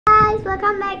guys,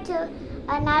 welcome back to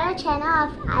another channel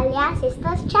of Alia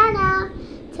Sisters channel.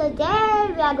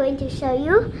 Today we are going to show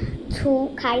you two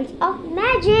kinds of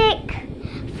magic.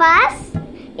 First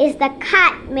is the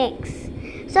card mix.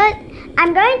 So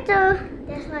I'm going to,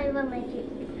 that's not even magic,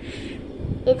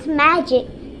 it's magic.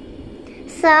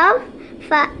 So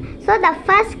the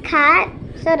first card,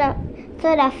 so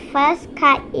the first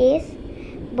card is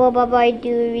Boba Boy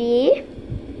Duri,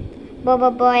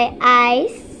 Boba Boy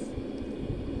Ice,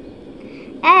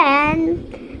 and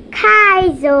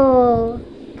Kaizo.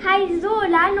 Kaizo,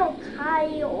 no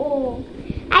Kaizo.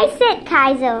 I said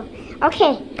Kaizo.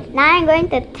 Okay, now I'm going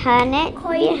to turn it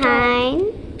behind.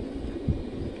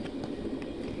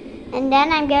 And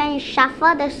then I'm going to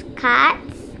shuffle the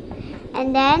cards.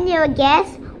 And then you'll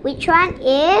guess which one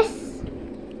is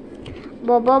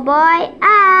Boba Boy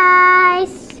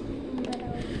Ice.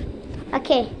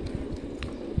 Okay.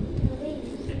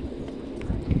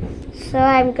 So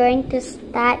I'm going to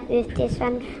start with this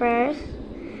one first.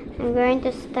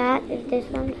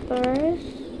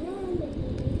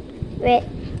 Wait.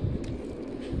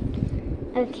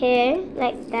 Okay,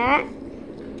 like that.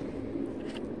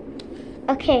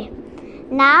 Okay.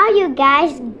 Now you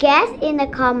guys guess in the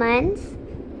comments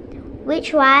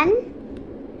which one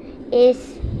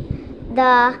is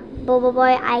the Boba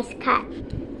Boy Ice card.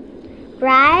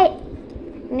 Right,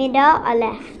 middle, or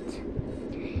left?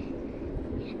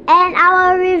 And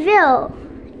I will reveal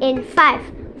in 5,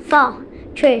 4,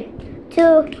 3,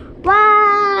 2,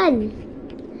 1.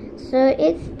 So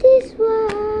it's this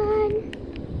one,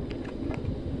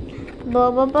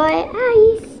 Boba Boy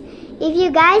Ice. If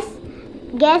you guys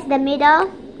guess the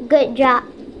middle, good job.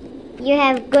 You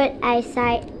have good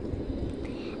eyesight.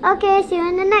 Okay, see you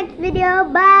in the next video.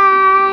 Bye.